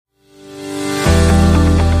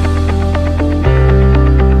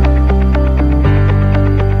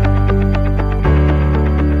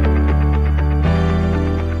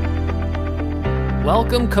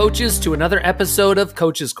Welcome, coaches, to another episode of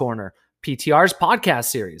Coach's Corner, PTR's podcast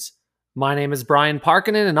series. My name is Brian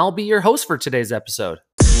Parkinen, and I'll be your host for today's episode.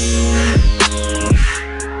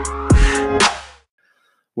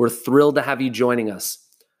 We're thrilled to have you joining us.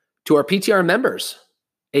 To our PTR members,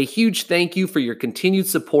 a huge thank you for your continued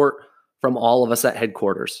support from all of us at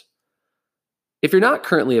headquarters. If you're not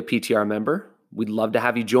currently a PTR member, we'd love to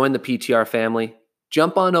have you join the PTR family.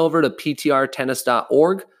 Jump on over to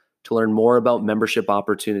ptrtennis.org to learn more about membership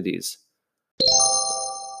opportunities.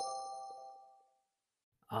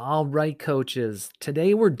 All right, coaches.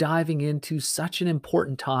 Today we're diving into such an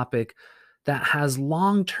important topic that has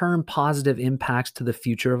long-term positive impacts to the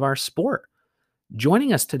future of our sport.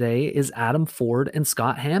 Joining us today is Adam Ford and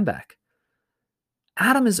Scott Hambeck.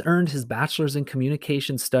 Adam has earned his bachelor's in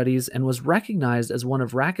communication studies and was recognized as one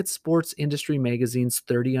of Racket Sports Industry Magazine's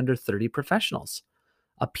 30 Under 30 professionals.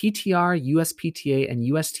 A PTR, USPTA, and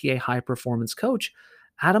USTA high-performance coach,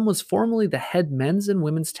 Adam was formerly the head men's and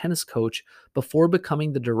women's tennis coach before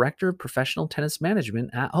becoming the director of professional tennis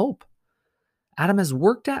management at Hope. Adam has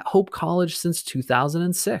worked at Hope College since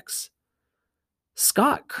 2006.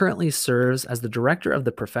 Scott currently serves as the director of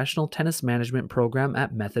the professional tennis management program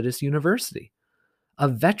at Methodist University. A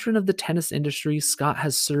veteran of the tennis industry, Scott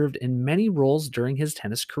has served in many roles during his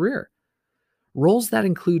tennis career. Roles that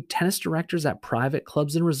include tennis directors at private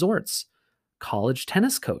clubs and resorts, college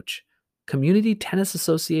tennis coach, Community Tennis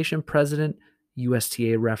Association president,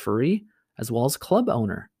 USTA referee, as well as club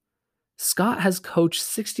owner. Scott has coached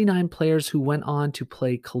 69 players who went on to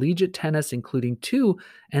play collegiate tennis, including 2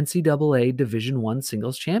 NCAA Division I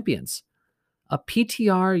singles champions. A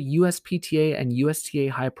PTR, USPTA, and USTA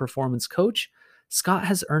high-performance coach, Scott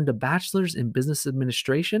has earned a bachelor's in business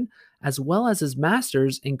administration as well as his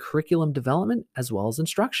master's in curriculum development as well as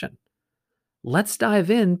instruction. Let's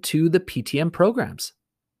dive into the PTM programs.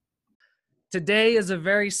 Today is a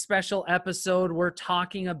very special episode. We're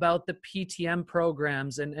talking about the PTM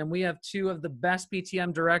programs, and we have 2 of the best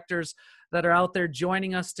PTM directors that are out there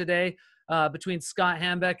joining us today between Scott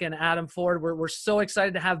Hambeck and Adam Ford. We're so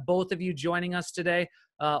excited to have both of you joining us today.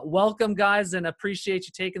 Welcome, guys, and appreciate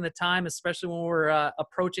you taking the time, especially when we're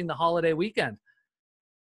approaching the holiday weekend.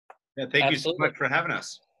 Yeah, thank you so much for having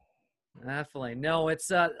us. Definitely. No,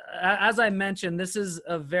 it's as I mentioned, this is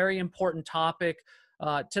a very important topic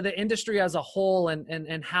to the industry as a whole,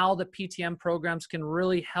 and how the PTM programs can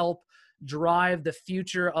really help drive the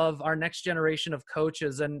future of our next generation of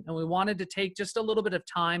coaches. And we wanted to take just a little bit of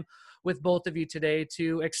time with both of you today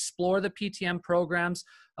to explore the PTM programs,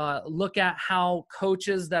 look at how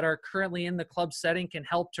coaches that are currently in the club setting can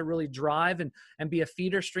help to really drive and be a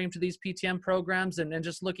feeder stream to these PTM programs, and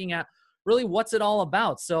just looking at really what's it all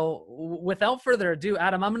about. So without further ado,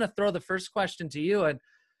 Adam, I'm going to throw the first question to you. And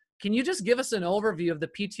can you just give us an overview of the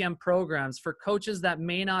PTM programs for coaches that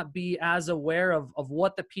may not be as aware of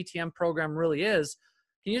what the PTM program really is?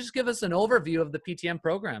 Can you just give us an overview of the PTM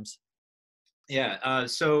programs? Yeah,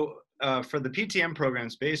 so for the PTM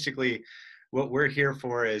programs, basically what we're here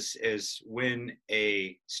for is when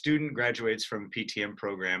a student graduates from a PTM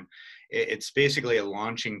program, it's basically a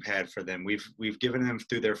launching pad for them. We've given them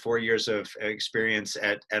through their 4 years of experience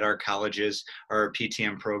at our colleges, our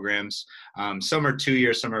PTM programs. Some are 2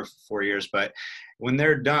 years, some are 4 years, but when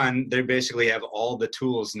they're done, they basically have all the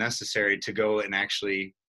tools necessary to go and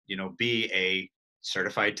actually, be a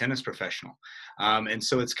certified tennis professional. And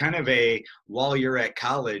so it's kind of while you're at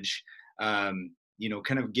college,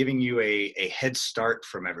 kind of giving you a head start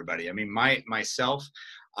from everybody. I mean, myself,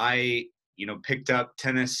 I picked up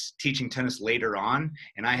teaching tennis later on,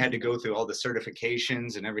 and I had to go through all the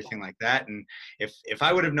certifications and everything like that. And if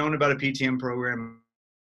I would have known about a PTM program,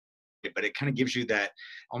 but it kind of gives you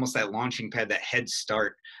almost that launching pad, that head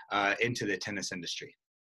start into the tennis industry.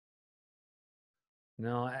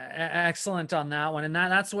 No, excellent on that one. And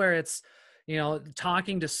that's where it's,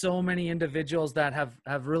 talking to so many individuals that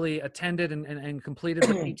have really attended and completed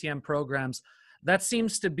the PTM programs. That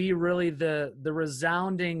seems to be really the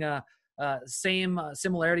resounding same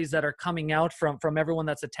similarities that are coming out from everyone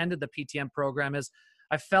that's attended the PTM program. Is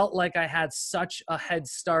I felt like I had such a head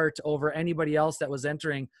start over anybody else that was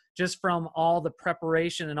entering, just from all the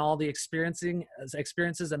preparation and all the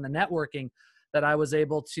experiences and the networking that I was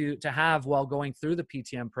able to have while going through the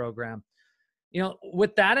PTM program.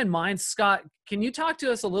 With that in mind, Scott, can you talk to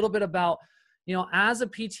us a little bit about, as a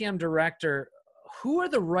PTM director, who are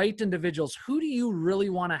the right individuals? Who do you really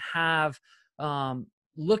want to have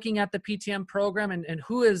looking at the PTM program, and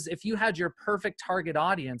who is, if you had your perfect target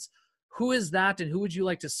audience, who is that, and who would you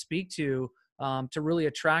like to speak to really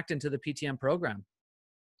attract into the PTM program?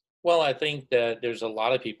 Well, I think that there's a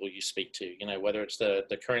lot of people you speak to, whether it's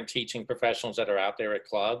the current teaching professionals that are out there at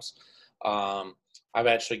clubs. Um, I've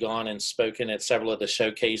actually gone and spoken at several of the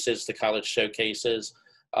showcases, the college showcases,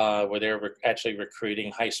 where they're actually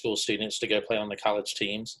recruiting high school students to go play on the college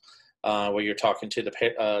teams, where you're talking to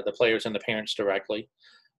the players and the parents directly.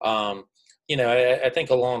 Um, I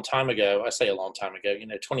think a long time ago, I say a long time ago,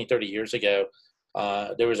 20, 30 years ago,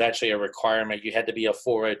 there was actually a requirement. You had to be a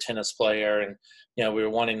 4.0 tennis player, and we were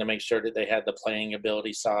wanting to make sure that they had the playing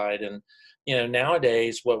ability side. And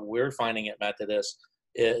nowadays, what we're finding at Methodist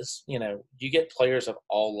is you get players of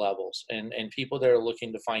all levels, and people that are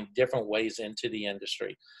looking to find different ways into the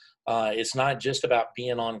industry. It's not just about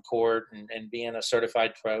being on court and being a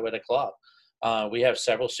certified pro at a club. We have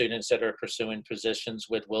several students that are pursuing positions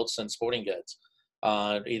with Wilson Sporting Goods,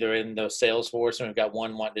 either in the sales force, and we've got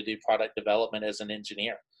one wanting to do product development as an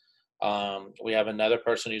engineer. We have another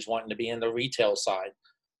person who's wanting to be in the retail side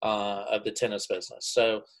of the tennis business.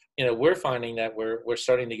 So, we're finding that we're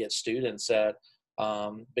starting to get students that,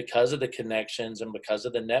 because of the connections and because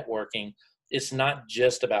of the networking, it's not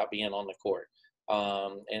just about being on the court.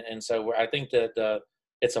 So I think that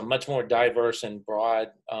it's a much more diverse and broad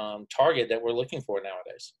target that we're looking for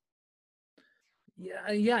nowadays.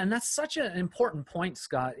 Yeah, and that's such an important point,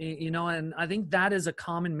 Scott. And I think that is a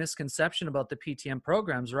common misconception about the PTM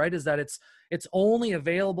programs, right? Is that it's only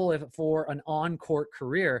available for an on-court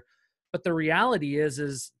career, but the reality is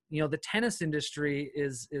the tennis industry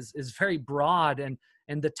is very broad,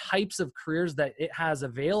 and the types of careers that it has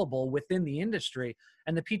available within the industry,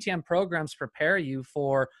 and the PTM programs prepare you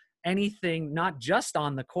for anything, not just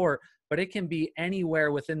on the court, but it can be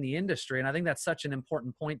anywhere within the industry. And I think that's such an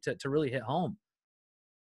important point to really hit home.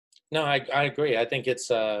 No, I agree. I think it's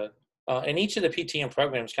and each of the PTM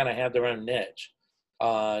programs kind of have their own niche.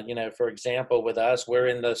 For example, with us, we're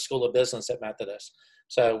in the School of Business at Methodist,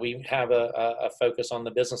 so we have a focus on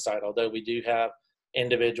the business side. Although we do have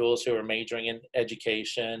individuals who are majoring in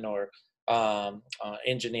education or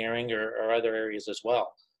engineering or other areas as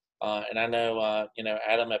well. And I know,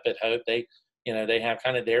 Adam up at Hope, they have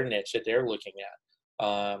kind of their niche that they're looking at.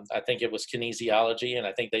 I think it was kinesiology, and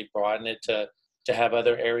I think they broadened it to have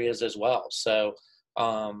other areas as well. So,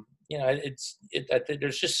 I think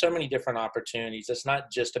there's just so many different opportunities. It's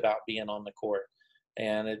not just about being on the court.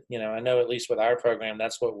 And, I know at least with our program,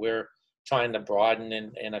 that's what we're trying to broaden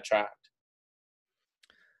and attract.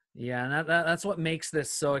 Yeah, and that's what makes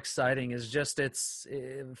this so exciting. Is just it's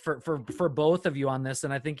for both of you on this,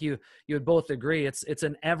 and I think you would both agree. It's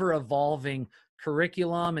an ever evolving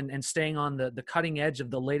curriculum, and staying on the cutting edge of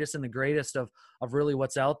the latest and the greatest of really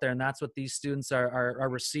what's out there, and that's what these students are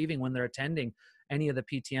receiving when they're attending any of the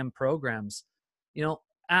PTM programs.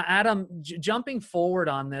 Adam, jumping forward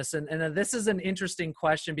on this, and this is an interesting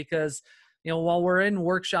question because while we're in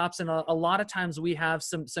workshops, and a lot of times we have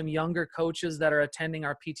some younger coaches that are attending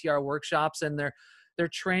our PTR workshops, and they're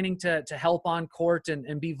training to help on court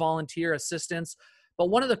and be volunteer assistants. But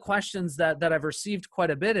one of the questions that I've received quite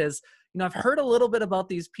a bit is, I've heard a little bit about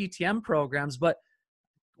these PTM programs, but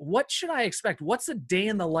what should I expect? What's a day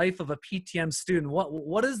in the life of a PTM student?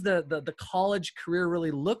 What does the college career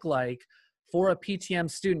really look like for a PTM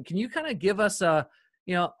student? Can you kind of give us a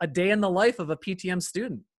day in the life of a PTM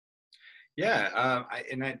student? Yeah, I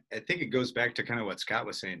think it goes back to kind of what Scott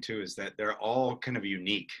was saying too, is that they're all kind of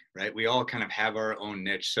unique, right? We all kind of have our own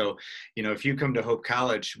niche. So, if you come to Hope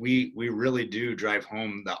College, we really do drive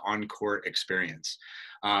home the on-court experience.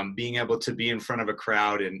 Being able to be in front of a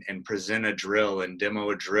crowd and present a drill and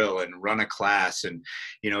demo a drill and run a class. And,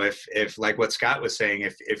 if like what Scott was saying,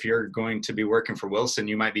 if you're going to be working for Wilson,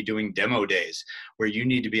 you might be doing demo days where you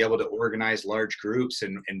need to be able to organize large groups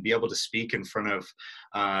and be able to speak in front of,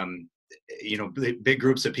 big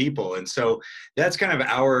groups of people. And so that's kind of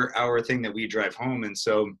our thing that we drive home. And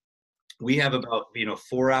so we have about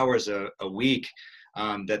 4 hours a week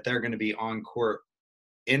that they're going to be on court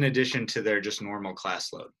in addition to their just normal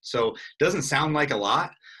class load. So it doesn't sound like a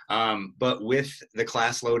lot, but with the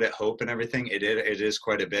class load at Hope and everything, it is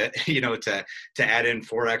quite a bit, to add in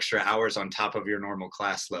 4 extra hours on top of your normal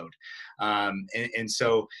class load.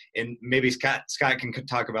 So maybe Scott can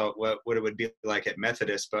talk about what it would be like at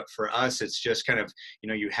Methodist, but for us, it's just kind of,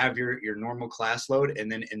 you have your normal class load,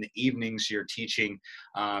 and then in the evenings you're teaching,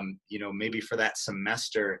 maybe for that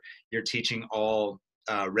semester, you're teaching all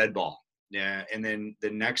red ball. and then the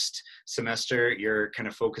next semester you're kind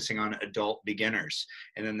of focusing on adult beginners,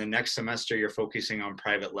 and then the next semester you're focusing on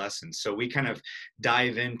private lessons. So we kind of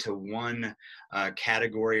dive into one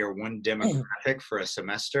category or one demographic for a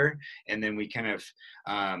semester, and then we kind of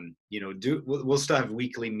we'll still have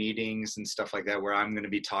weekly meetings and stuff like that where I'm going to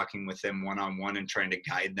be talking with them one-on-one and trying to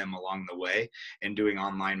guide them along the way, and doing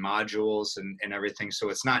online modules and everything. So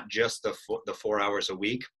it's not just the 4 hours a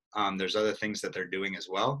week. There's other things that they're doing as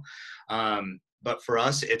well. But for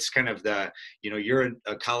us, it's kind of you're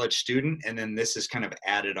a college student, and then this is kind of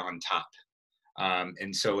added on top.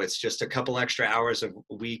 And so it's just a couple extra hours a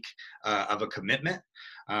week of a commitment.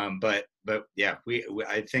 But yeah,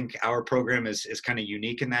 I think our program is kind of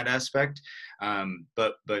unique in that aspect.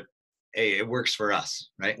 But hey, it works for us,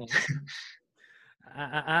 right?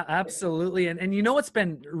 Absolutely. And you know what's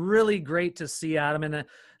been really great to see, Adam, and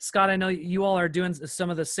Scott, I know you all are doing some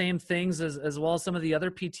of the same things as well as some of the other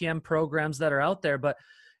PTM programs that are out there, but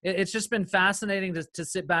it's just been fascinating to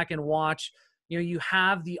sit back and watch. You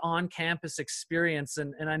have the on-campus experience,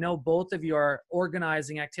 and I know both of you are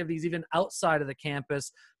organizing activities even outside of the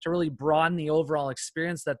campus to really broaden the overall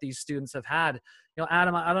experience that these students have had.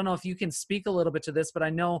 Adam, I don't know if you can speak a little bit to this, but I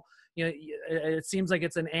know, it seems like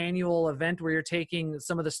it's an annual event where you're taking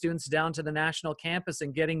some of the students down to the national campus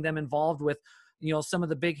and getting them involved with, some of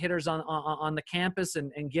the big hitters on the campus,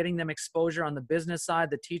 and getting them exposure on the business side,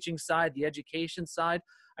 the teaching side, the education side.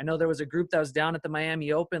 I know there was a group that was down at the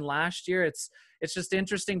Miami Open last year. It's just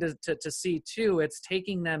interesting to see too. It's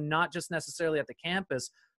taking them not just necessarily at the campus,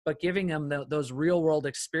 but giving them those real world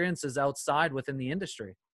experiences outside within the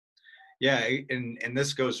industry. Yeah, and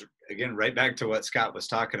this goes again right back to what Scott was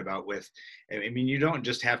talking about with, I mean, you don't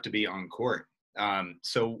just have to be on court.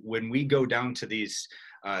 So when we go down to these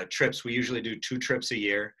trips, we usually do 2 trips a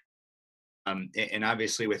year. And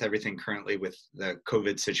obviously with everything currently with the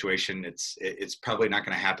COVID situation, it's probably not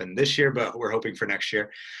going to happen this year, but we're hoping for next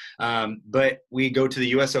year. But we go to the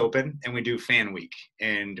US Open and we do Fan Week,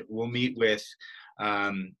 and we'll meet with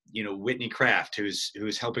Whitney Kraft,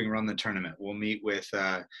 who's helping run the tournament. We'll meet with,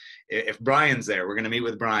 if Brian's there, we're going to meet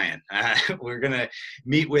with Brian. We're going to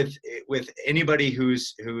meet with anybody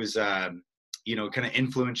who's kind of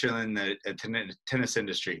influential in the tennis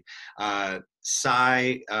industry.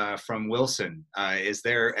 Cy from Wilson is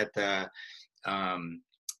there at the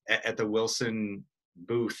Wilson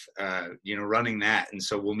booth, running that, and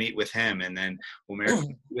so we'll meet with him, and then we'll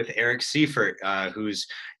meet with Eric Seifert, who's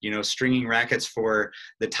stringing rackets for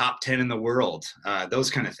the top 10 in the world,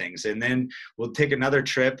 those kind of things. And then we'll take another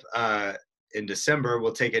trip in December.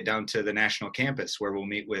 We'll take it down to the national campus where we'll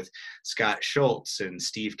meet with Scott Schultz and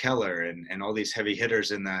Steve Keller and all these heavy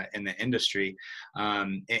hitters in the industry.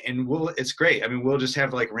 And it's great. I mean, we'll just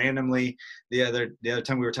have like randomly, the other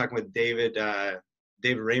time we were talking with David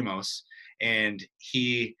Ramos, and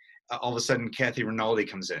he all of a sudden Kathy Rinaldi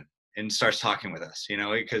comes in and starts talking with us,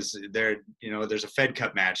 because there's a Fed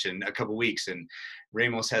Cup match in a couple weeks, and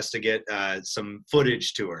Ramos has to get some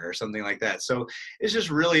footage to her or something like that. So it's just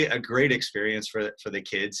really a great experience for the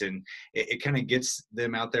kids, and it kind of gets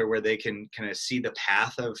them out there where they can kind of see the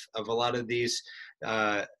path of a lot of these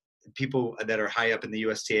people that are high up in the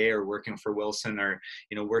USTA or working for Wilson, or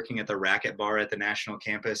working at the racket bar at the national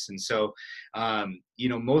campus. And so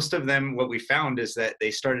most of them, what we found is that they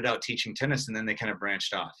started out teaching tennis and then they kind of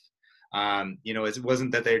branched off. It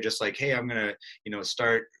wasn't that they're just like, hey, I'm gonna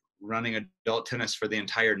start running adult tennis for the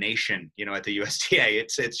entire nation at the USTA.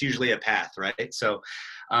 It's usually a path, right? So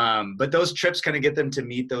but those trips kind of get them to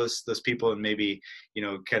meet those people, and maybe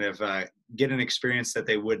kind of get an experience that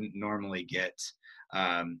they wouldn't normally get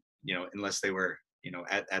unless they were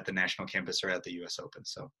at the national campus or at the US Open.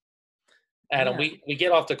 So Adam, Yeah. we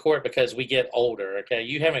get off the court because we get older. Okay,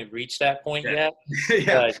 you haven't reached that point yet.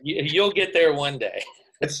 Yeah. But you'll get there one day.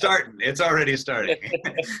 It's starting. It's already starting.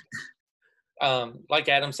 Like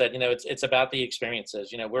Adam said, it's about the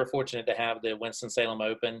experiences. We're fortunate to have the Winston-Salem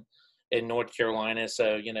Open in North Carolina.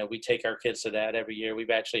 So, we take our kids to that every year.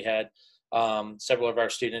 We've actually had several of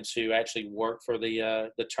our students who actually work for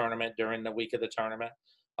the tournament during the week of the tournament,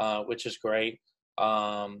 which is great.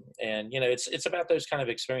 And it's about those kind of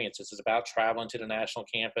experiences. It's about traveling to the national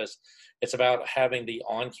campus. It's about having the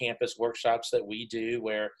on-campus workshops that we do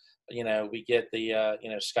where we get the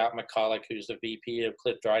Scott McCulloch, who's the VP of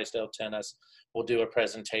Cliff Drysdale Tennis, will do a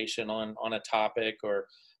presentation on a topic, or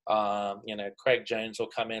Craig Jones will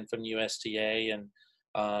come in from USTA, and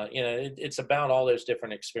it's about all those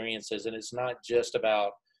different experiences. And it's not just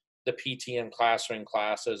about the PTM classroom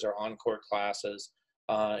classes or on-court classes.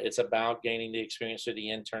 It's about gaining the experience through the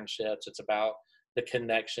internships. It's about the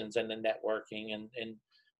connections and the networking, and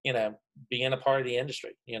being a part of the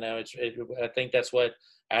industry. I think that's what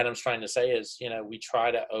Adam's trying to say is, we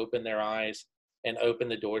try to open their eyes and open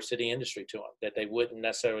the doors to the industry to them that they wouldn't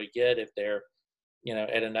necessarily get if they're,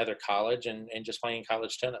 at another college and just playing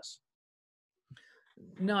college tennis.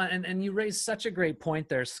 No, and you raised such a great point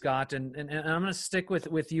there, Scott. And I'm going to stick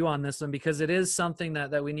with you on this one because it is something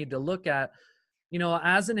that we need to look at.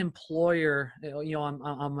 As an employer,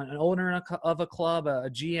 I'm an owner of a club, a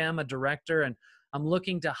GM, a director, and I'm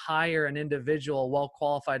looking to hire an individual,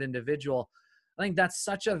 well-qualified individual. I think that's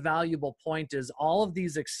such a valuable point is all of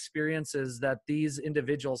these experiences that these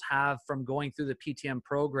individuals have from going through the PTM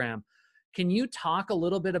program. Can you talk a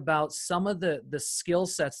little bit about some of the skill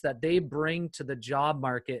sets that they bring to the job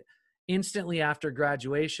market instantly after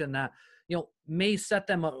graduation that, may set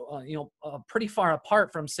them, pretty far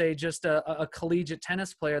apart from, say, just a collegiate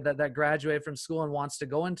tennis player that graduated from school and wants to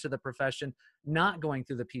go into the profession, not going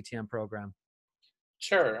through the PTM program?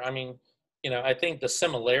 Sure. I mean, I think the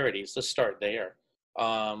similarities, let's start there.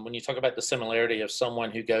 When you talk about the similarity of someone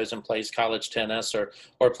who goes and plays college tennis or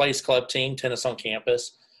plays club team tennis on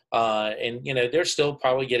campus, and they're still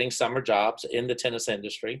probably getting summer jobs in the tennis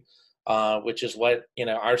industry, which is what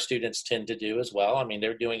our students tend to do as well. I mean,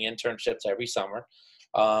 they're doing internships every summer.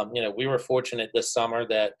 We were fortunate this summer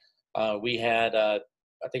that we had I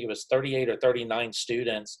think it was 38 or 39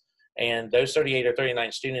 students, and those 38 or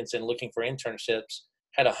 39 students in looking for internships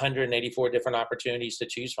had 184 different opportunities to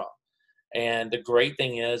choose from. And the great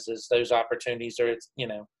thing is those opportunities are,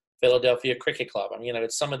 Philadelphia Cricket Club. I mean,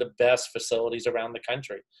 it's some of the best facilities around the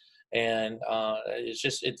country. And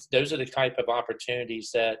those are the type of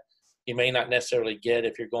opportunities that you may not necessarily get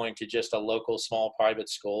if you're going to just a local small private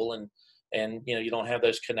school and you don't have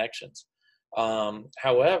those connections.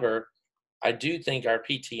 However, I do think our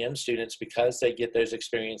PTM students, because they get those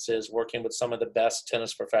experiences working with some of the best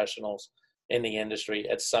tennis professionals in the industry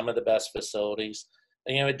at some of the best facilities,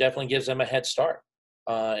 it definitely gives them a head start.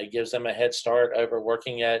 It gives them a head start over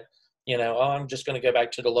working at, I'm just going to go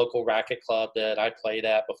back to the local racket club that I played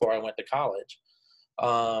at before I went to college.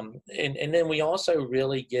 And then we also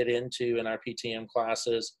really get into, in our PTM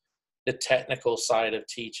classes, the technical side of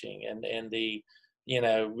teaching and the,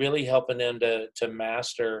 really helping them to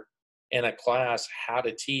master in a class how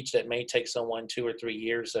to teach that may take someone 2 or 3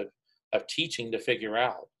 years of teaching to figure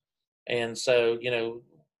out. And so,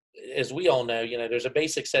 as we all know, there's a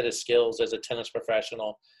basic set of skills as a tennis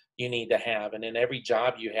professional you need to have. And in every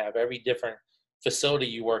job you have, every different facility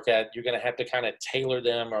you work at, you're going to have to kind of tailor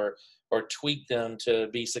them or tweak them to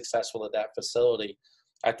be successful at that facility.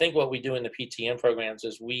 I think what we do in the PTM programs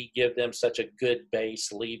is we give them such a good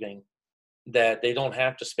base leaving that they don't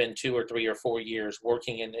have to spend 2 or 3 or 4 years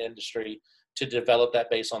working in the industry to develop that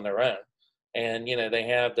base on their own. And, they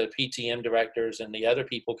have the PTM directors and the other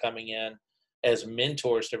people coming in as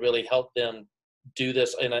mentors to really help them do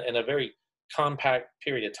this in a very compact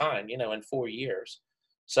period of time, in 4 years.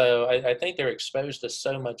 So I think they're exposed to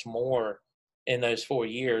so much more in those 4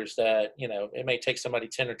 years that, it may take somebody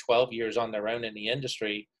 10 or 12 years on their own in the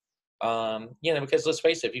industry. Because let's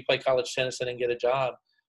face it, if you play college tennis and then get a job,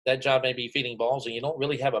 that job may be feeding balls and you don't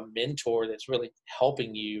really have a mentor that's really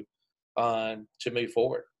helping you to move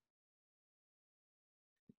forward.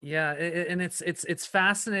 Yeah, and it's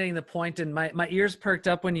fascinating, the point, and my ears perked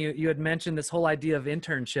up when you had mentioned this whole idea of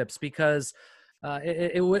internships, because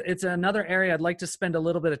it's another area I'd like to spend a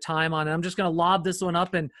little bit of time on. And I'm just going to lob this one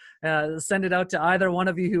up and send it out to either one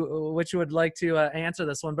of you which would like to answer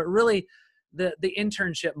this one. But really, the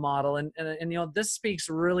internship model, and this speaks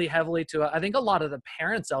really heavily to I think a lot of the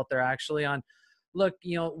parents out there actually on. Look,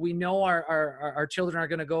 we know our children are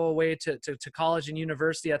going to go away to college and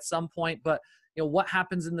university at some point, but what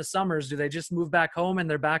happens in the summers? Do they just move back home and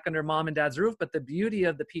they're back under mom and dad's roof? But the beauty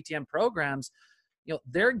of the PTM programs,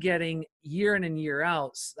 they're getting year in and year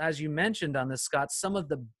out, as you mentioned on this, Scott, some of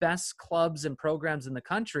the best clubs and programs in the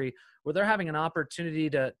country where they're having an opportunity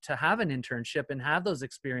to have an internship and have those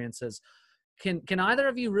experiences. Can either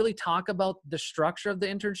of you really talk about the structure of the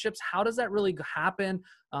internships? How does that really happen?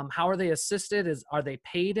 How are they assisted? Are they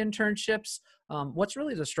paid internships? What's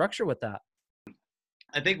really the structure with that?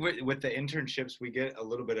 I think with the internships, we get a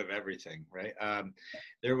little bit of everything, right?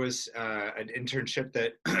 There was an internship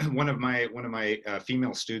that one of my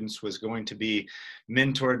female students was going to be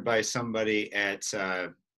mentored by somebody at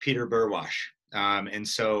Peter Burwash, and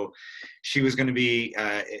so she was going to be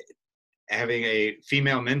having a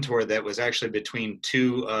female mentor that was actually between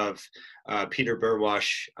 2 of Peter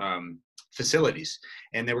Burwash facilities,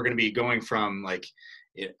 and they were going to be going from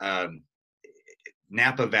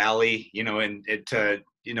Napa Valley, and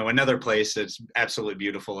another place that's absolutely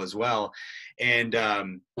beautiful as well. And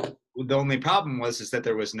the only problem was is that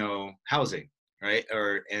there was no housing, right?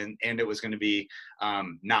 And it was going to be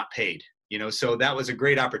not paid, so that was a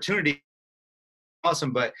great opportunity.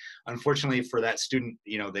 Awesome, but unfortunately for that student,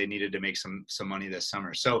 they needed to make some money this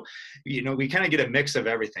summer. So we kind of get a mix of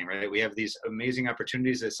everything, right? We have these amazing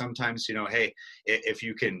opportunities that sometimes, hey, if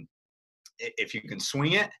you can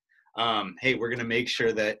swing it, hey, we're going to make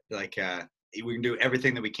sure that we can do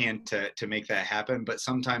everything that we can to make that happen. But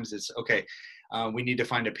sometimes it's okay, we need to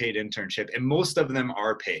find a paid internship, and most of them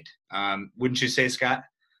are paid. Wouldn't you say, Scott?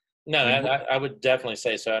 No, I would definitely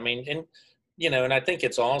say so. I mean, and I think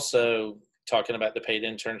it's also talking about the paid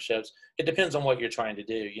internships. It depends on what you're trying to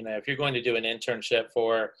do. If you're going to do an internship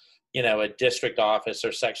for, a district office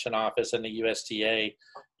or section office in the USTA,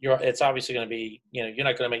 it's obviously going to be, you're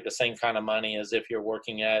not going to make the same kind of money as if you're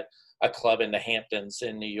working at a club in the Hamptons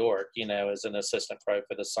in New York, as an assistant pro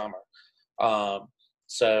for the summer.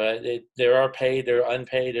 So there are paid, there are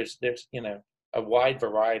unpaid. There's a wide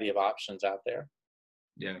variety of options out there.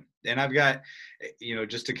 Yeah. And I've got,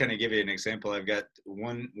 just to kind of give you an example, I've got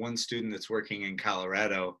one student that's working in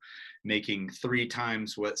Colorado making 3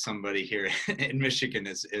 times what somebody here in Michigan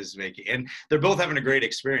is making. And they're both having a great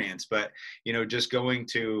experience, but, just going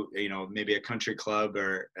to, maybe a country club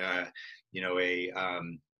or, a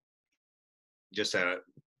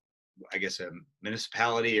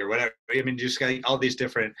municipality or whatever. I mean, just got all these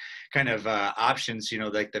different kind of options,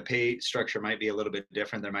 like the pay structure might be a little bit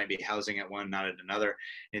different. There might be housing at one, not at another,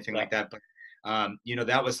 anything like that. But,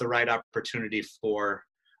 that was the right opportunity for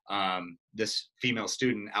this female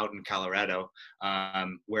student out in Colorado.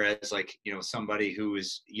 Whereas somebody who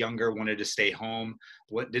was younger wanted to stay home,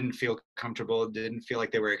 didn't feel comfortable, didn't feel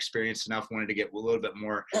like they were experienced enough, wanted to get a little bit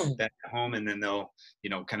more back at home. And then they'll,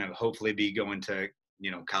 kind of hopefully be going to,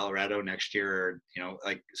 Colorado next year, or,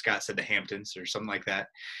 like Scott said, the Hamptons or something like that,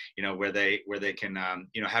 where they can,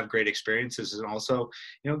 have great experiences and also,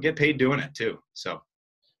 get paid doing it too. So.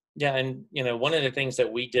 Yeah. And, one of the things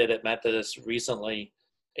that we did at Methodist recently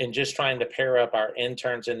in just trying to pair up our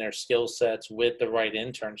interns and their skill sets with the right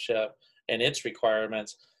internship and its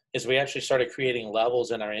requirements is we actually started creating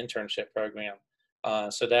levels in our internship program.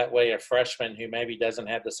 So that way a freshman who maybe doesn't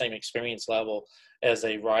have the same experience level as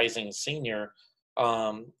a rising senior,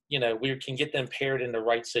 we can get them paired in the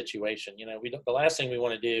right situation. The last thing we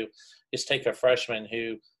want to do is take a freshman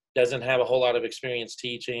who doesn't have a whole lot of experience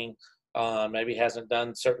teaching, maybe hasn't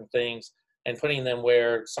done certain things, and putting them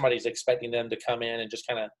where somebody's expecting them to come in and just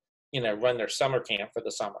kind of, run their summer camp for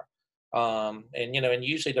the summer. And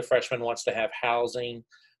usually the freshman wants to have housing,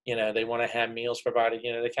 they want to have meals provided,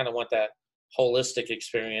 they kind of want that holistic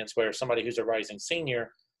experience where somebody who's a rising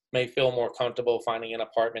senior may feel more comfortable finding an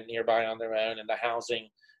apartment nearby on their own and the housing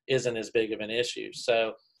isn't as big of an issue.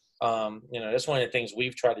 So, that's one of the things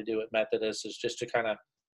we've tried to do at Methodist is just to kind of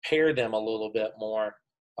pair them a little bit more,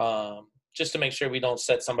 just to make sure we don't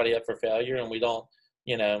set somebody up for failure and we don't,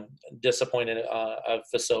 disappoint a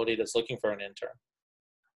facility that's looking for an intern.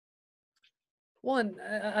 Well, and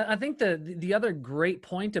I think the other great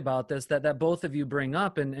point about this that both of you bring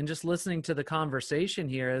up and just listening to the conversation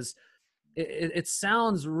here is it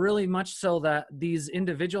sounds really much so that these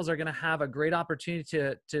individuals are going to have a great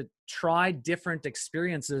opportunity to try different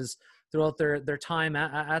experiences throughout their time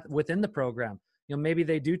within the program. Maybe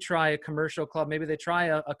they do try a commercial club, maybe they try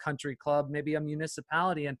a country club, maybe a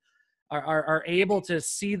municipality, and are able to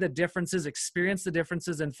see the differences, experience the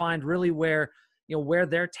differences, and find really where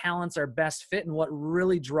their talents are best fit and what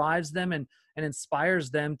really drives them and inspires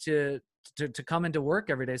them to come into work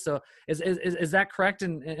every day. So is that correct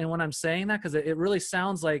in when I'm saying that? Because it really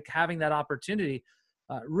sounds like having that opportunity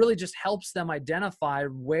really just helps them identify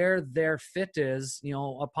where their fit is,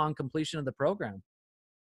 upon completion of the program.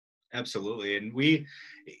 Absolutely. And we,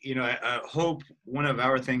 I hope one of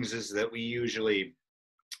our things is that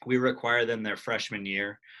we require them their freshman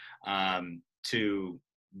year to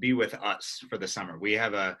be with us for the summer. We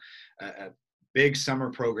have a big summer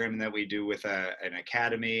program that we do with an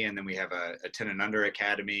academy, and then we have a 10 and under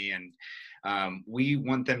academy. And we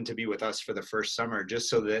want them to be with us for the first summer just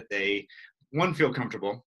so that they, one, feel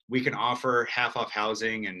comfortable. We can offer half off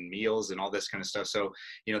housing and meals and all this kind of stuff. So,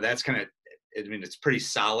 that's kind of, it's pretty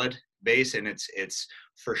solid base, and it's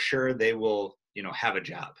for sure they will, have a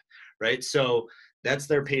job, right? So that's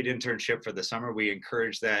their paid internship for the summer. We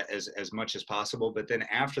encourage that as much as possible. But then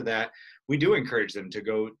after that, we do encourage them to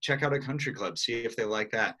go check out a country club, see if they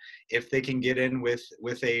like that. If they can get in with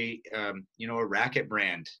a a racket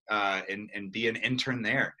brand and be an intern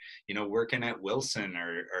there, working at Wilson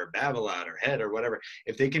or Babolat or Head or whatever.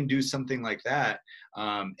 If they can do something like that,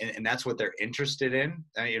 and that's what they're interested in.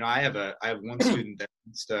 I have one student that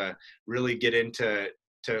wants to really get into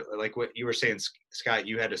like what you were saying, Scott.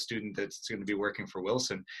 You had a student that's going to be working for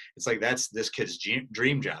Wilson. It's like that's this kid's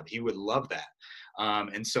dream job. He would love that.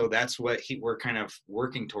 And so that's what we're kind of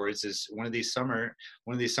working towards, is one of these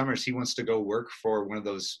summers he wants to go work for one of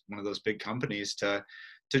those big companies to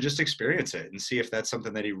just experience it and see if that's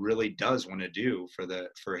something that he really does want to do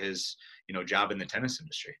for his job in the tennis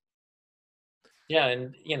industry. Yeah,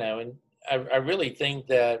 and I really think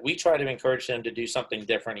that we try to encourage them to do something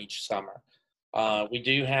different each summer. We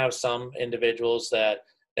do have some individuals that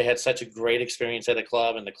they had such a great experience at a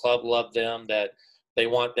club and the club loved them that they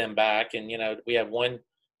want them back. And, we have one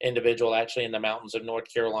individual actually in the mountains of North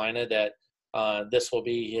Carolina that this will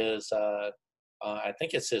be his, I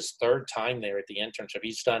think it's his third time there at the internship.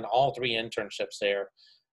 He's done all 3 internships there.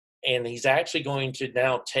 And he's actually going to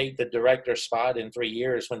now take the director spot in 3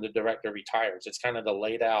 years when the director retires. It's kind of the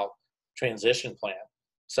laid out transition plan.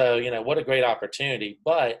 So, what a great opportunity.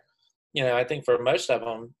 But I think for most of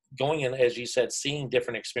them, going in, as you said, seeing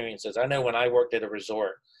different experiences. I know when I worked at a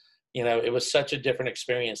resort, it was such a different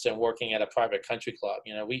experience than working at a private country club.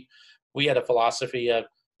 We had a philosophy of,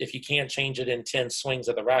 if you can't change it in 10 swings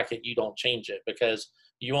of the racket, you don't change it, because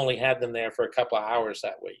you only had them there for a couple of hours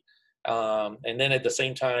that week. And then at the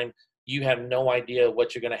same time, you have no idea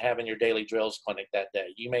what you're going to have in your daily drills clinic that day.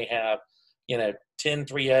 You may have, 10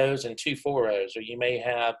 3-0s and 2 4-0s, or you may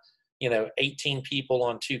have 18 people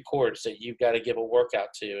on 2 courts that you've got to give a workout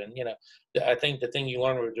to. And, I think the thing you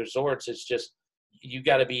learn with resorts is just, you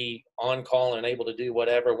got to be on call and able to do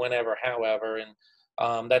whatever, whenever, however.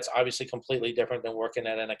 And that's obviously completely different than working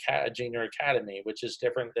at a junior academy, which is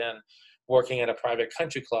different than working at a private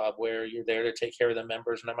country club where you're there to take care of the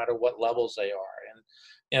members no matter what levels they are.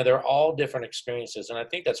 And, they're all different experiences. And I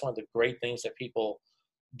think that's one of the great things that people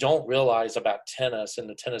don't realize about tennis and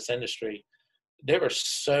the tennis industry. There are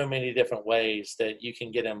so many different ways that you can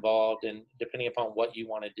get involved, and depending upon what you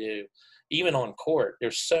want to do, even on court,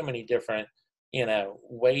 there's so many different,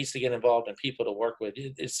 ways to get involved and people to work with.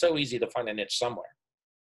 It's so easy to find a niche somewhere.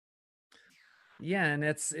 Yeah, and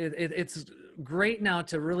it's great now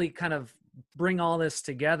to really kind of bring all this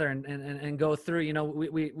together and go through.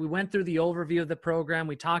 We went through the overview of the program.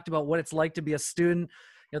 We talked about what it's like to be a student,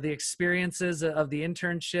 the experiences of the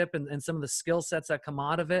internship and some of the skill sets that come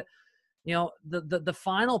out of it. The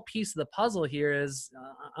final piece of the puzzle here is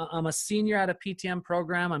I'm a senior at a PTM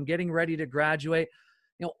program. I'm getting ready to graduate.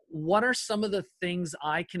 What are some of the things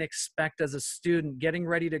I can expect as a student getting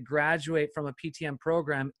ready to graduate from a PTM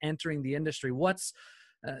program, entering the industry? What's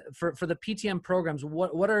for the PTM programs,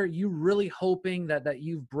 what are you really hoping that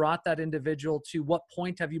you've brought that individual to? What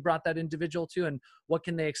point have you brought that individual to, and what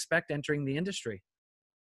can they expect entering the industry?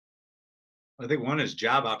 I think one is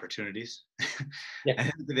job opportunities.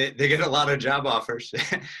 Yeah. they get a lot of job offers.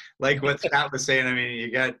 Like what Scott was saying, I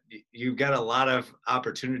mean, you've got a lot of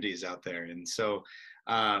opportunities out there. And so,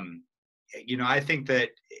 I think that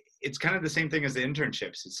it's kind of the same thing as the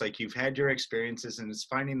internships. It's like you've had your experiences and it's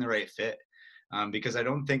finding the right fit. Because I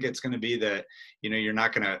don't think it's going to be that, you're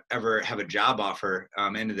not going to ever have a job offer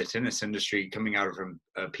into the tennis industry coming out from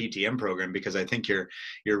a PTM program, because I think you're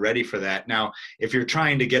ready for that. Now, if you're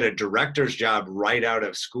trying to get a director's job right out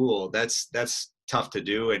of school, that's tough to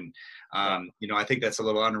do. And, I think that's a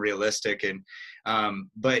little unrealistic. And,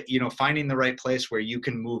 but, finding the right place where you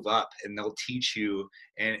can move up and they'll teach you,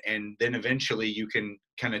 and then eventually you can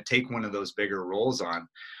kind of take one of those bigger roles on.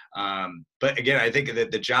 But again, I think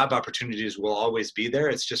that the job opportunities will always be there.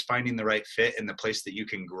 It's just finding the right fit and the place that you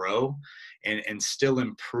can grow and still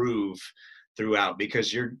improve throughout,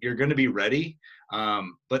 because you're going to be ready.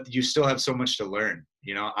 But you still have so much to learn.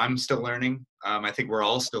 I'm still learning. I think we're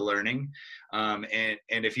all still learning. And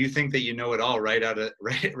if you think that you know it all right out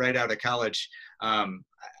of college,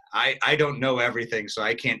 I don't know everything, so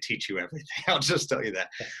I can't teach you everything. I'll just tell you that.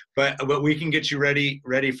 But we can get you ready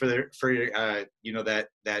for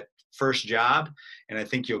that first job, and I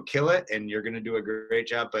think you'll kill it, and you're going to do a great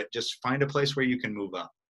job. But just find a place where you can move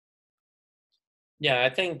up. Yeah, I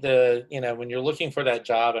think when you're looking for that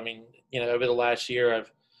job, I mean, over the last year,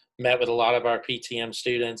 I've met with a lot of our PTM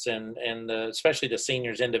students and especially the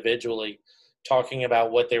seniors individually, talking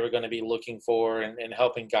about what they were going to be looking for and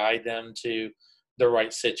helping guide them to the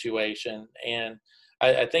right situation. And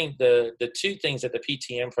I think the two things that the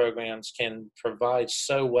PTM programs can provide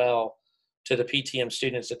so well to the PTM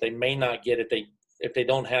students that they may not get if they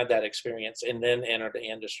don't have that experience and then enter the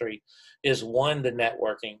industry is, one, the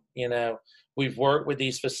networking. We've worked with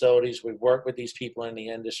these facilities, we've worked with these people in the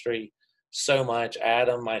industry so much,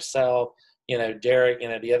 Adam, myself, Derek,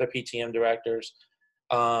 the other PTM directors.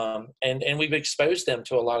 And we've exposed them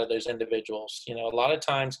to a lot of those individuals. A lot of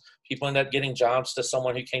times people end up getting jobs to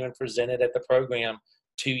someone who came and presented at the program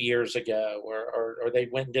 2 years ago, or they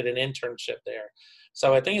went and did an internship there.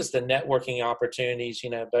 So I think it's the networking opportunities,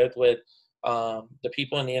 both with the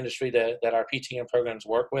people in the industry that our PTM programs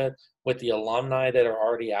work with the alumni that are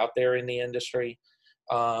already out there in the industry.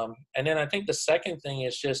 And then I think the second thing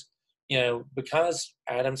is just, because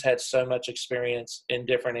Adam's had so much experience in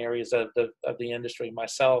different areas of the industry,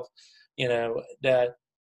 myself, that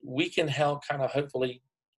we can help kind of hopefully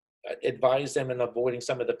advise them in avoiding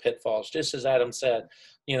some of the pitfalls. Just as Adam said,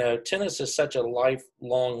 tennis is such a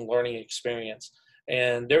lifelong learning experience,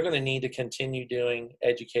 and they're going to need to continue doing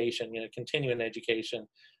education, continuing education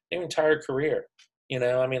their entire career.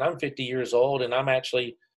 I'm 50 years old, and I'm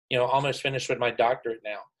actually, almost finished with my doctorate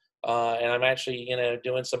now. And I'm actually,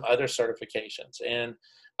 doing some other certifications. And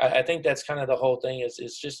I think that's kind of the whole thing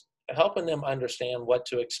is just helping them understand what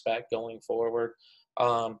to expect going forward.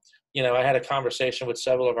 I had a conversation with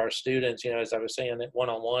several of our students, as I was saying,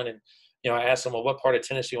 one-on-one, and, I asked them, well, what part of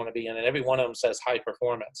tennis do you want to be in? And every one of them says high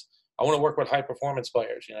performance. I want to work with high performance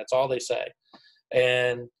players. That's all they say.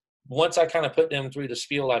 And once I kind of put them through the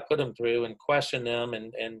spiel I put them through and questioned them,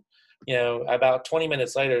 and about 20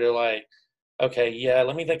 minutes later, they're like, okay, yeah,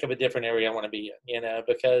 let me think of a different area I want to be in,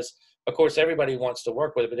 because of course everybody wants to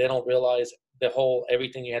work with it, but they don't realize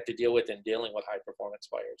everything you have to deal with in dealing with high performance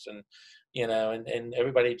players. And, and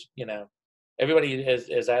everybody, everybody,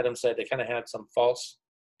 as Adam said, they kind of have some false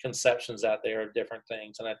conceptions out there of different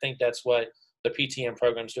things. And I think that's what the PTM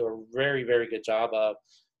programs do a very, very good job of,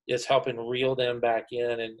 is helping reel them back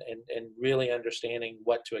in and really understanding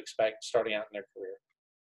what to expect starting out in their career.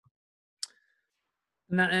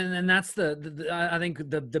 And that's I think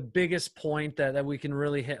the biggest point that we can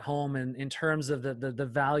really hit home in terms of the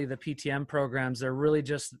value of the PTM programs are really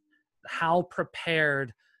just how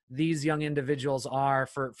prepared these young individuals are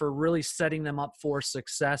for really setting them up for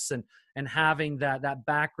success, and having that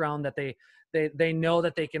background that they know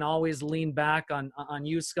that they can always lean back on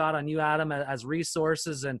you, Scott, on you, Adam, as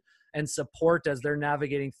resources and support as they're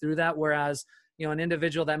navigating through that. Whereas, an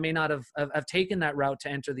individual that may not have taken that route to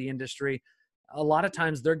enter the industry, a lot of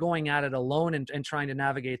times they're going at it alone and trying to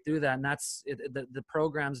navigate through that. And that's the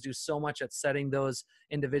programs do so much at setting those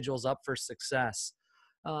individuals up for success.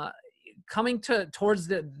 Coming towards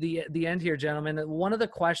the end here, gentlemen, one of the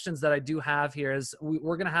questions that I do have here is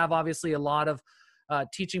we're going to have obviously a lot of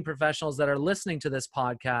teaching professionals that are listening to this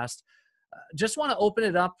podcast. Just want to open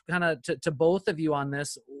it up kind of to both of you on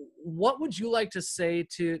this. What would you like to say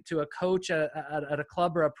to a coach at a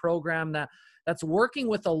club or a program that's working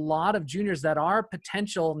with a lot of juniors that are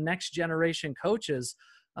potential next generation coaches?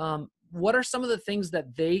 What are some of the things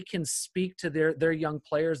that they can speak to their young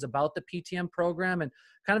players about the PTM program, and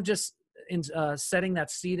kind of just setting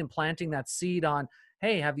that seed and planting that seed on,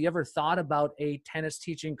 hey, have you ever thought about a tennis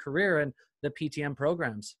teaching career in the PTM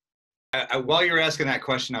programs? While you were asking that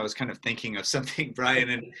question, I was kind of thinking of something,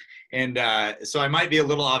 Brian, and so I might be a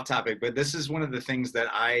little off topic, but this is one of the things that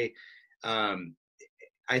I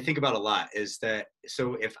think about a lot, is that,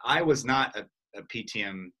 so if I was not a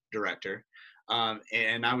PTM director,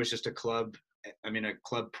 and I was just a club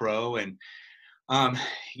pro, and,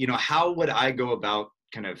 how would I go about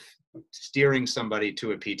kind of steering somebody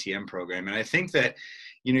to a PTM program? And I think that,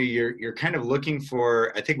 you're kind of looking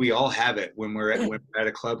for, I think we all have it when we're at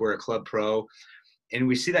a club, we're a club pro, and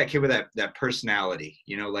we see that kid with that personality,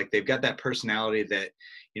 like they've got that personality that,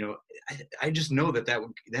 I just know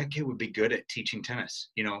that kid would be good at teaching tennis,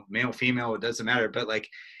 male, female, it doesn't matter. But like,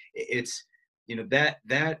 it's,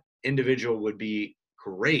 that individual would be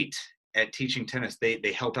great at teaching tennis. They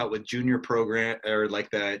help out with junior program, or like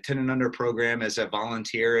the 10 and under program, as a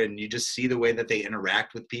volunteer. And you just see the way that they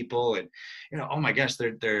interact with people, and, oh my gosh,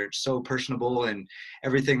 they're so personable and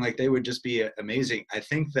everything. Like, they would just be amazing. I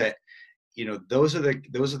think that, those are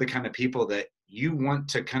the kind of people that you want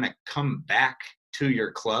to kind of come back to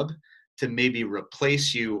your club to maybe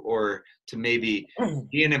replace you, or to maybe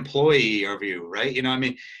be an employee of you, right?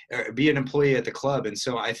 Or be an employee at the club. And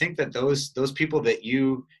so I think that those people that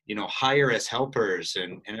you hire as helpers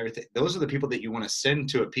and everything, those are the people that you want to send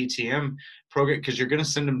to a PTM program, because you're going to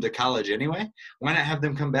send them to college anyway. Why not have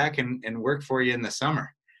them come back and work for you in the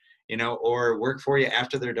summer? or work for you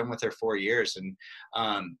after they're done with their 4 years. And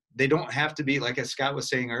they don't have to be, like as Scott was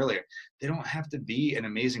saying earlier, they don't have to be an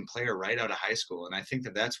amazing player right out of high school. And I think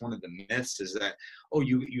that that's one of the myths, is that, oh,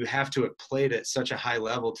 you have to have played at such a high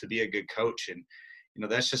level to be a good coach. And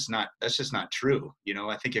that's just not true.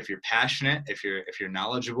 I think if you're passionate, if you're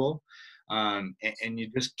knowledgeable, and you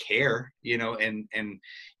just care, and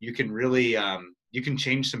you can really you can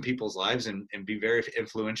change some people's lives and be very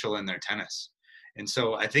influential in their tennis. And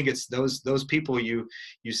so I think it's those people you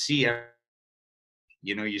see,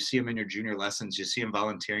 you see them in your junior lessons, you see them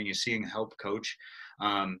volunteering, you see them help coach.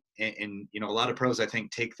 And a lot of pros, I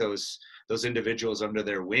think, take those individuals under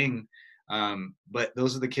their wing. But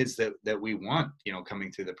those are the kids that we want,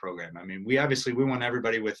 coming through the program. I mean, we want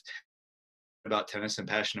everybody with about tennis and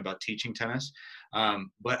passionate about teaching tennis.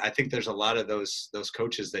 But I think there's a lot of those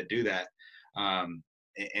coaches that do that.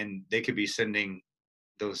 And they could be sending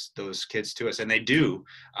those kids to us, and they do.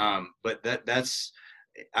 But that's,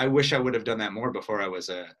 I wish I would have done that more before I was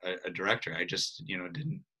a director. I just,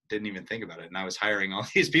 didn't even think about it. And I was hiring all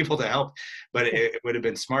these people to help, but it would have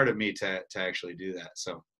been smart of me to actually do that.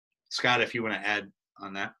 So Scott, if you want to add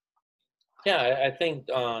on that. Yeah, I think,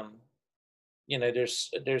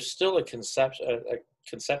 there's still a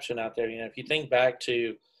conception out there. If you think back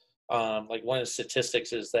to, like one of the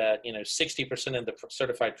statistics is that, 60% of the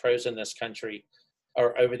certified pros in this country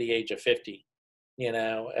are over the age of 50,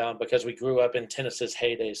 because we grew up in tennis's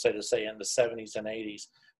heyday, so to say, in the 70s and 80s.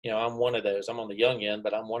 I'm one of those. I'm on the young end,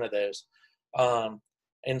 but I'm one of those.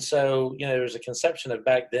 And so, there was a conception of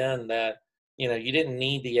back then that, you didn't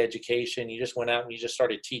need the education. You just went out and you just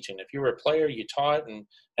started teaching. If you were a player, you taught, and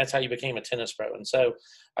that's how you became a tennis pro. And so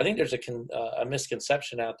I think there's a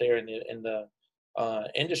misconception out there in the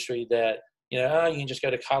industry that, you can just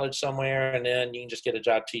go to college somewhere and then you can just get a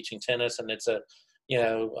job teaching tennis, and it's a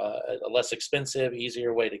less expensive,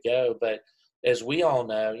 easier way to go. But as we all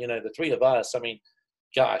know, the three of us, I mean,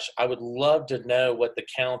 gosh, I would love to know what the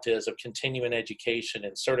count is of continuing education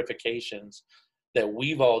and certifications that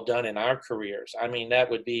we've all done in our careers. I mean, that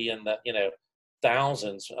would be in the,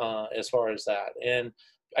 thousands as far as that. And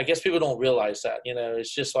I guess people don't realize that,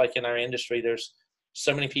 it's just like in our industry, there's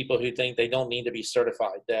so many people who think they don't need to be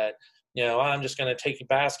certified, that, I'm just going to take a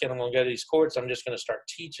basket, I'm going to go to these courts, I'm just going to start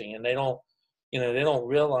teaching. And they don't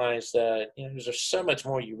realize that, there's so much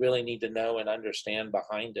more you really need to know and understand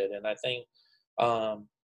behind it. And I think,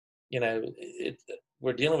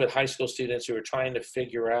 we're dealing with high school students who are trying to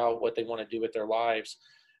figure out what they want to do with their lives.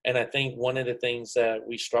 And I think one of the things that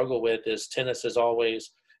we struggle with is tennis is always,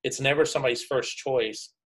 it's never somebody's first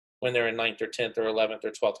choice when they're in 9th or 10th or 11th or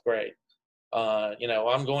 12th grade.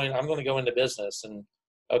 I'm going to go into business, and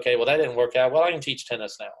okay, well, that didn't work out. Well, I can teach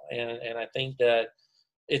tennis now. And I think that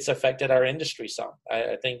it's affected our industry some.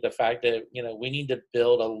 I think the fact that, we need to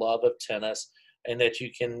build a love of tennis and that you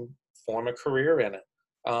can form a career in it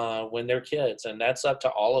when they're kids. And that's up to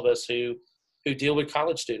all of us who deal with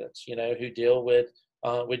college students, who deal with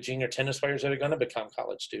junior tennis players that are going to become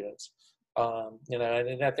college students. And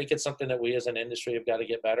I think it's something that we as an industry have got to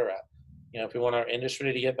get better at. If we want our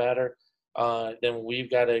industry to get better, then we've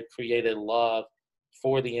got to create a love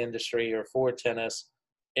for the industry or for tennis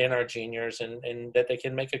in our juniors, and that they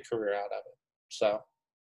can make a career out of it. So.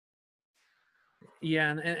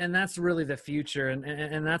 Yeah. And that's really the future.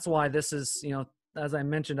 And that's why this is, as I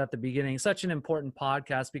mentioned at the beginning, such an important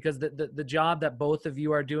podcast, because the job that both of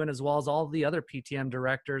you are doing, as well as all the other PTM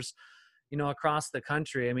directors, across the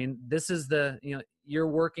country. I mean, this is you're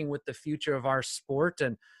working with the future of our sport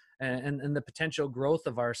and the potential growth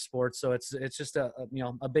of our sport. So it's just a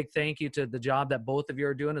big thank you to the job that both of you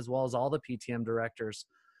are doing, as well as all the PTM directors.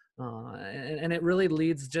 And it really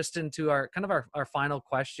leads just into our final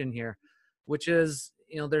question here, which is,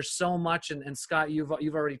 there's so much, and Scott, you've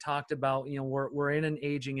already talked about, we're in an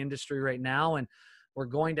aging industry right now, and we're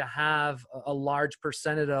going to have a large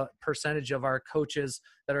percentage of our coaches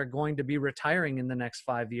that are going to be retiring in the next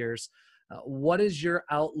 5 years. What is your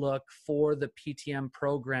outlook for the PTM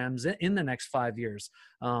programs in the next 5 years?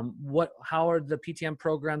 How are the PTM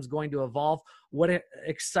programs going to evolve? What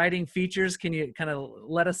exciting features can you kind of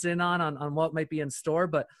let us in on what might be in store?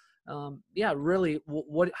 But really,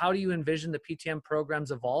 how do you envision the PTM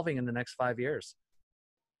programs evolving in the next 5 years?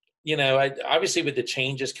 Obviously with the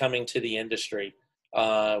changes coming to the industry,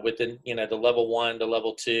 with the level 1, the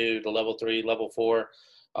level 2, the level 3, level 4,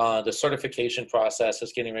 the certification process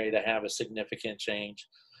is getting ready to have a significant change.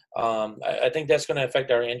 I think that's going to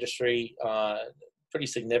affect our industry pretty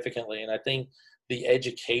significantly. And I think the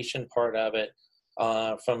education part of it,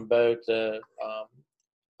 from both the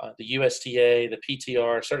the USTA, the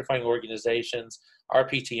PTR, certifying organizations, our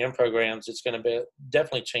PTM programs, it's going to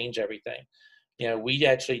definitely change everything. We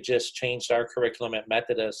actually just changed our curriculum at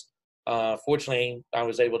Methodist. Fortunately, I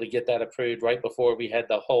was able to get that approved right before we had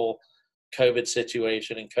the whole COVID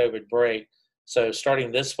situation and COVID break. So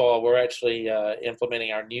starting this fall, we're actually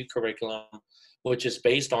implementing our new curriculum, which is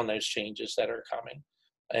based on those changes that are coming.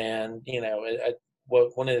 And,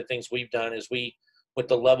 one of the things we've done is with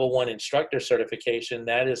the level 1 instructor certification,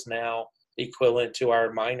 that is now equivalent to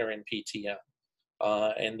our minor in PTM.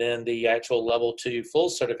 And then the actual level 2 full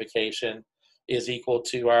certification is equal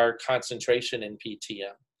to our concentration in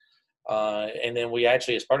PTM. And then we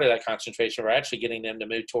actually, as part of that concentration, we're actually getting them to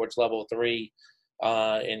move towards level 3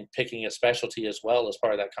 and picking a specialty as well as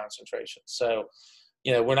part of that concentration. So,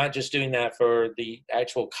 we're not just doing that for the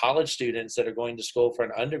actual college students that are going to school for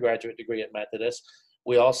an undergraduate degree at Methodist.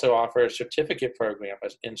 We also offer a certificate program, an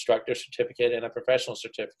instructor certificate and a professional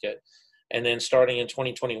certificate. And then starting in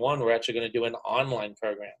 2021, we're actually going to do an online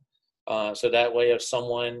program. So that way, if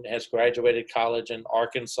someone has graduated college in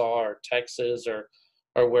Arkansas or Texas or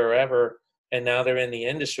wherever, and now they're in the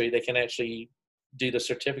industry, they can actually do the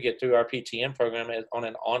certificate through our PTM program on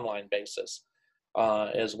an online basis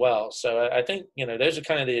as well. So I think, those are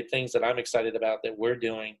kind of the things that I'm excited about that we're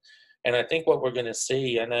doing. And I think what we're going to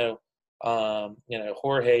see, I know,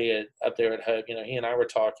 Jorge up there at Hope, he and I were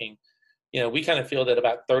talking, we kind of feel that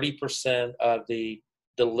about 30% of the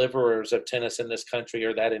deliverers of tennis in this country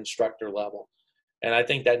are that instructor level. And I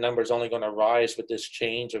think that number is only going to rise with this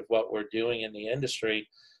change of what we're doing in the industry.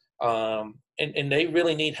 And they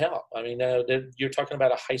really need help. I mean, you're talking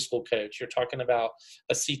about a high school coach. You're talking about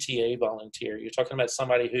a CTA volunteer. You're talking about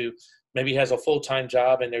somebody who maybe has a full-time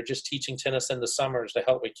job and they're just teaching tennis in the summers to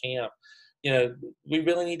help with camp. We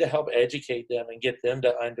really need to help educate them and get them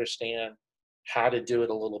to understand how to do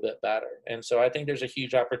it a little bit better. And so I think there's a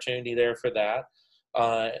huge opportunity there for that.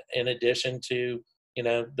 In addition to,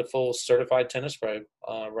 the full certified tennis pro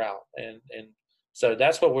route. And so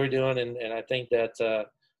that's what we're doing. And I think that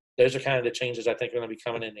those are kind of the changes I think are going to be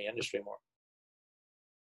coming in the industry more.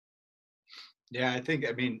 Yeah,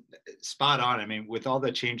 I mean, spot on. I mean, with all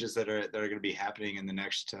the changes that are going to be happening in the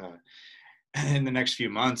next few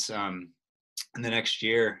months, in the next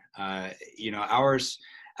year, our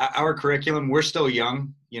curriculum, we're still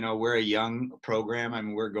young. We're a young program. I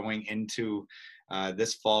mean, we're going into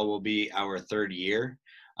this fall will be our 3rd year.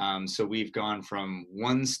 So we've gone from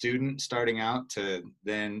 1 student starting out to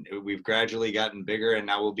then we've gradually gotten bigger, and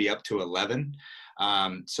now we'll be up to 11.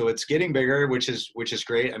 So it's getting bigger, which is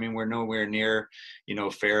great. I mean, we're nowhere near,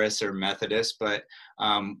 Ferris or Methodist, but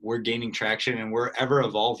we're gaining traction and we're ever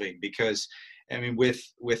evolving because, I mean,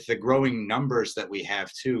 with the growing numbers that we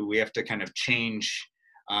have too, we have to kind of change.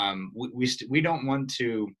 We don't want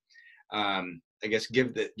to, I guess,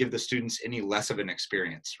 give the students any less of an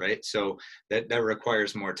experience, right? So that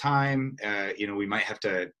requires more time. We might have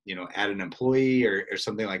to, add an employee or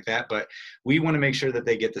something like that, but we want to make sure that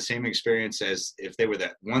they get the same experience as if they were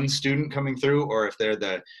that 1 student coming through, or if they're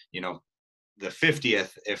the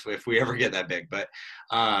 50th, if we ever get that big. But,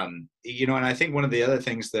 and I think one of the other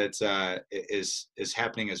things that is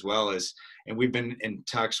happening as well is, and we've been in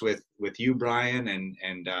talks with you, Brian,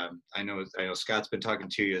 and I know Scott's been talking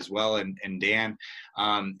to you as well, and Dan,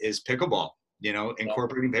 is pickleball.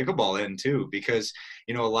 Incorporating pickleball in too, because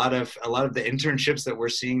a lot of the internships that we're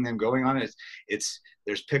seeing them going on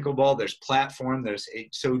there's pickleball, there's platform,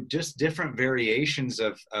 so just different variations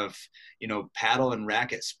of paddle and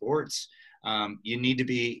racket sports. You need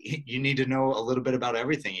to know a little bit about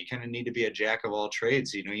everything. You kind of need to be a jack of all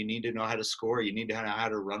trades. You need to know how to score. You need to know how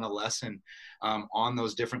to run a lesson on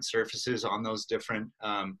those different surfaces, on those different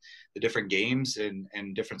the different games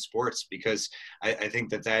and different sports. Because I think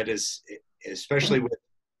that is, especially with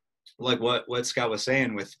like what Scott was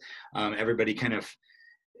saying, with everybody kind of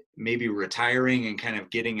maybe retiring and kind of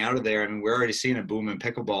getting out of there. I mean, we're already seeing a boom in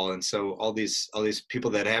pickleball. And so all these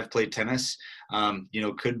people that have played tennis,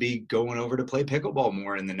 could be going over to play pickleball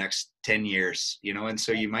more in the next 10 years, and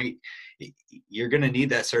so you're going to need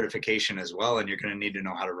that certification as well. And you're going to need to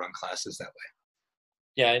know how to run classes that way.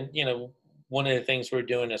 Yeah. And, one of the things we're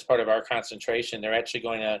doing as part of our concentration, they're actually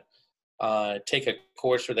going to take a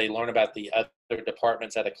course where they learn about the other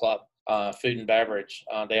departments at a club. Food and beverage.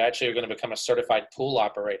 They actually are going to become a certified pool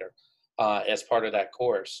operator as part of that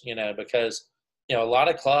course, because, a lot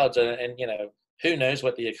of clubs and who knows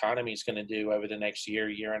what the economy is going to do over the next year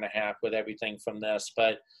and a half with everything from this.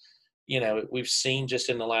 But, we've seen just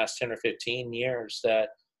in the last 10 or 15 years that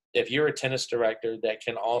if you're a tennis director that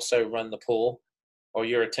can also run the pool, or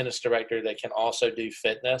you're a tennis director that can also do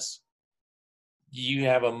fitness, you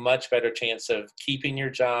have a much better chance of keeping your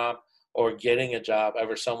job or getting a job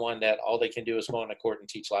over someone that all they can do is go on the court and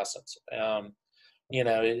teach lessons.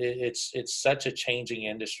 It's such a changing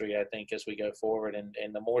industry, I think, as we go forward, and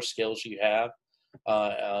the more skills you have,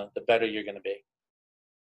 the better you're going to be.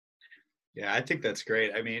 Yeah, I think that's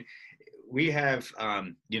great. I mean, we have,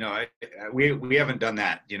 we haven't done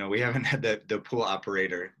that. We haven't had the pool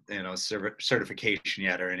operator, certification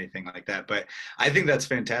yet or anything like that. But I think that's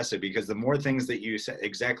fantastic, because the more things that you said,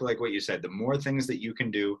 exactly like what you said, the more things that you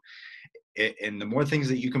can do, and the more things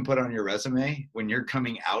that you can put on your resume when you're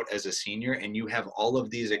coming out as a senior and you have all of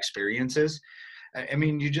these experiences, I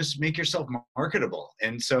mean, you just make yourself marketable.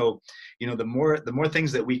 And so, the more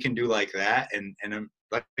things that we can do like that, and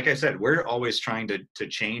like I said, we're always trying to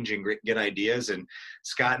change and get ideas. And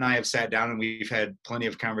Scott and I have sat down and we've had plenty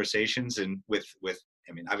of conversations, and with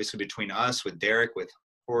I mean, obviously between us, with Derek, with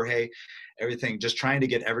Jorge, everything, just trying to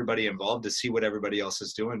get everybody involved to see what everybody else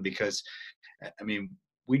is doing, because I mean,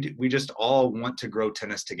 we just all want to grow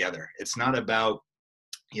tennis together. It's not about,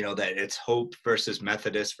 that it's Hope versus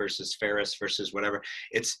Methodist versus Ferris versus whatever.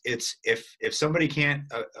 It's if somebody can't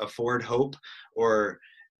afford Hope,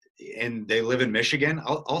 and they live in Michigan,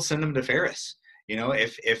 I'll send them to Ferris.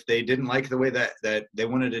 If they didn't like the way that they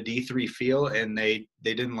wanted a D3 feel and they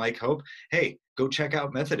didn't like Hope, hey, go check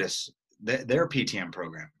out Methodist, their PTM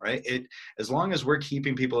program, right? As long as we're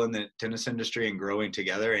keeping people in the tennis industry and growing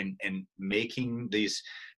together and making these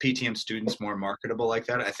PTM students more marketable like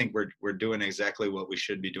that, I think we're doing exactly what we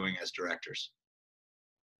should be doing as directors.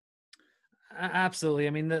 Absolutely. I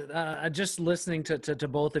mean, just listening to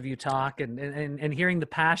both of you talk and hearing the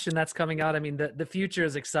passion that's coming out. I mean, the future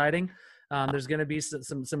is exciting. There's going to be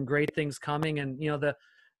some great things coming, and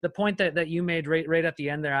the point that you made right at the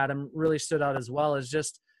end there, Adam, really stood out as well. Is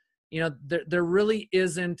just, there really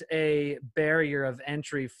isn't a barrier of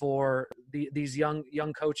entry for these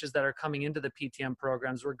young coaches that are coming into the PTM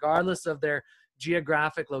programs, regardless of their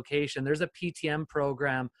geographic location. There's a PTM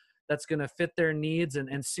program that's going to fit their needs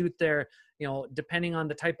and suit their, depending on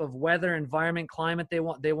the type of weather, environment, climate they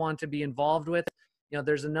want to be involved with.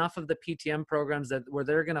 There's enough of the PTM programs where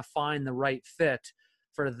they're going to find the right fit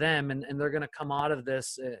for them, and they're going to come out of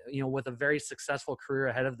this, with a very successful career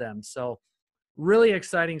ahead of them. So really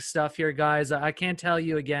exciting stuff here, guys. I can't tell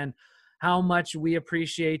you again how much we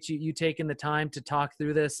appreciate you taking the time to talk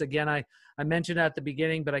through this. Again, I mentioned at the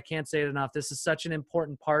beginning, but I can't say it enough. This is such an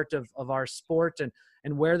important part of our sport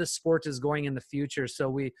and where the sport is going in the future. So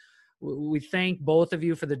we thank both of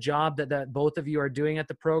you for the job that both of you are doing at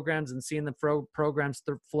the programs and seeing the programs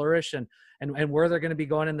flourish and where they're going to be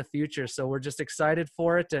going in the future. So we're just excited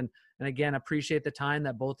for it. And again, appreciate the time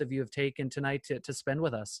that both of you have taken tonight to spend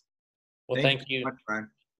with us. Well, thank you. So much, Brian.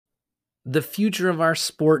 The future of our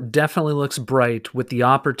sport definitely looks bright with the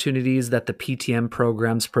opportunities that the PTM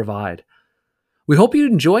programs provide. We hope you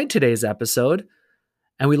enjoyed today's episode,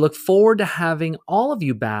 and we look forward to having all of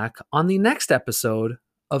you back on the next episode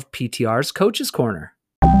of PTR's Coach's Corner.